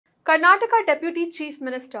Karnataka Deputy Chief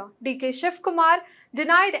Minister D.K. Shivakumar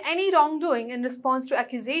denied any wrongdoing in response to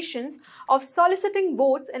accusations of soliciting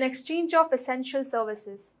votes in exchange of essential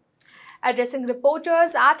services. Addressing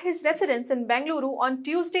reporters at his residence in Bengaluru on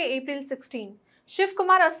Tuesday, April 16,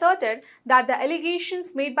 Shivakumar asserted that the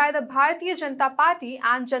allegations made by the Bharatiya Janata Party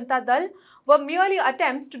and Janata were merely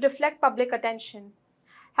attempts to deflect public attention.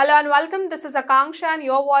 Hello and welcome, this is Akanksha and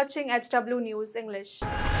you're watching HW News English.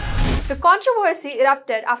 The controversy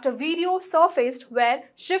erupted after video surfaced where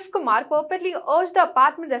Shivakumar purportedly urged the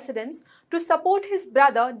apartment residents to support his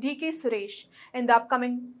brother D.K. Suresh in the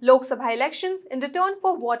upcoming Lok Sabha elections in return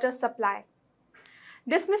for water supply.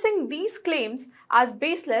 Dismissing these claims as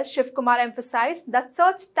baseless, Shivakumar emphasized that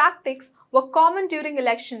such tactics were common during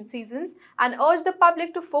election seasons and urged the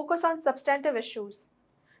public to focus on substantive issues.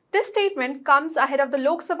 This statement comes ahead of the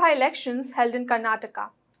Lok Sabha elections held in Karnataka.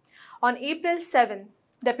 On April 7,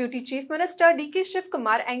 Deputy Chief Minister D.K.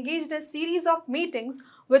 Shivakumar engaged in a series of meetings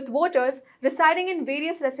with voters residing in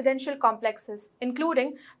various residential complexes,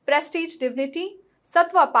 including Prestige Dignity,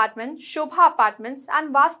 Sattva Apartment, Shobha Apartments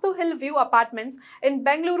and Vastu Hill View Apartments in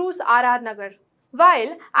Bengaluru's R.R. Nagar,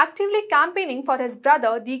 while actively campaigning for his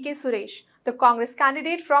brother D.K. Suresh, the Congress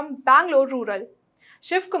candidate from Bangalore Rural.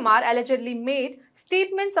 Shivakumar allegedly made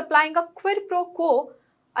statements applying a quid pro quo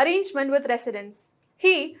arrangement with residents.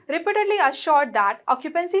 He repeatedly assured that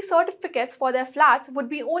occupancy certificates for their flats would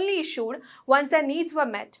be only issued once their needs were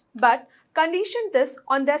met, but conditioned this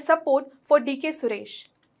on their support for D.K. Suresh.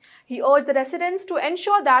 He urged the residents to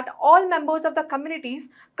ensure that all members of the communities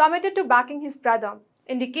committed to backing his brother,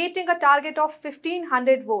 indicating a target of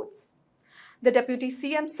 1,500 votes. The Deputy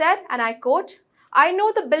CM said, and I quote, "I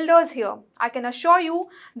know the builders here. I can assure you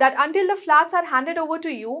that until the flats are handed over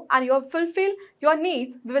to you and you fulfill your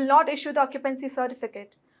needs, we will not issue the occupancy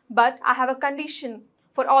certificate. But I have a condition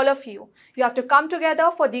for all of you. You have to come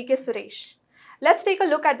together for D.K. Suresh." Let's take a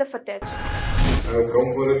look at the footage. I have come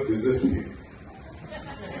for a business deal.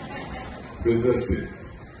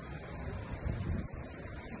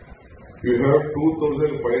 You have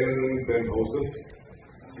 2,510 houses,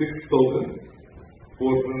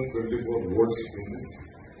 6,424 votes in this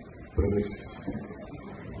premises.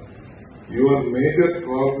 Your major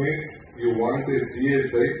problem is you want a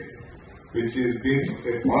CSI which is being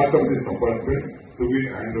a part of this apartment to be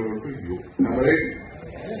handed over to you. Am I right?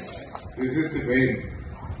 This is the main.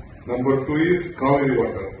 Number 2 is Kaveri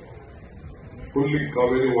water. Fully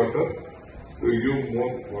Kaveri water to give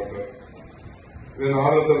more water. Then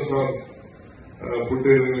all others are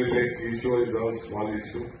Purportedly lake issue is all small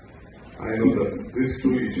issue. I know that this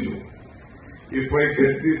 2 issue. If I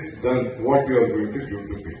get this done, what you are going to give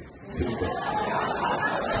to me? Simple.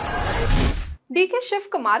 D.K.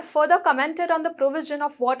 Shivakumar further commented on the provision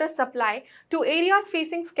of water supply to areas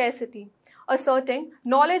facing scarcity, asserting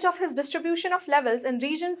knowledge of his distribution of levels in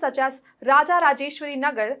regions such as Raja Rajeshwari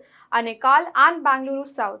Nagar, Anekal and Bengaluru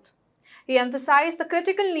South. He emphasized the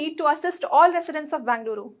critical need to assist all residents of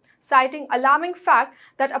Bengaluru, citing alarming fact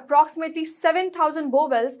that approximately 7,000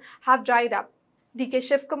 bore-wells have dried up. D.K.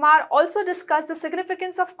 Shivakumar also discussed the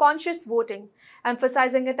significance of conscious voting,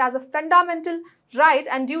 emphasizing it as a fundamental right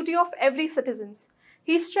and duty of every citizen.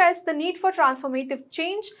 He stressed the need for transformative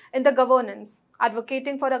change in the governance,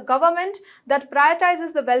 advocating for a government that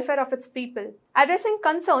prioritizes the welfare of its people. Addressing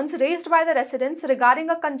concerns raised by the residents regarding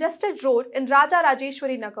a congested road in Raja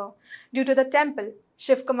Rajeshwari Nagar due to the temple,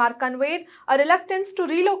 Shivakumar conveyed a reluctance to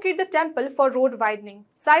relocate the temple for road widening,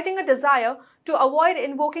 citing a desire to avoid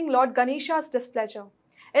invoking Lord Ganesha's displeasure.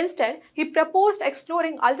 Instead, he proposed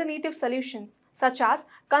exploring alternative solutions, such as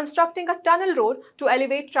constructing a tunnel road to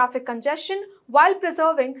alleviate traffic congestion while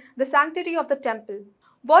preserving the sanctity of the temple.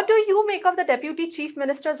 What do you make of the Deputy Chief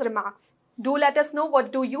Minister's remarks? Do let us know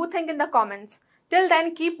what do you think in the comments. Till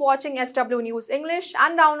then, keep watching HW News English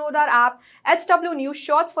and download our app HW News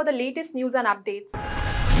Shorts for the latest news and updates.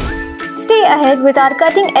 Stay ahead with our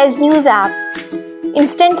cutting-edge news app.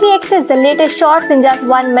 Instantly access the latest shorts in just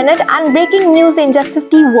 1 minute and breaking news in just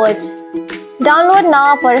 50 words. Download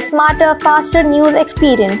now for a smarter, faster news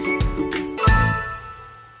experience.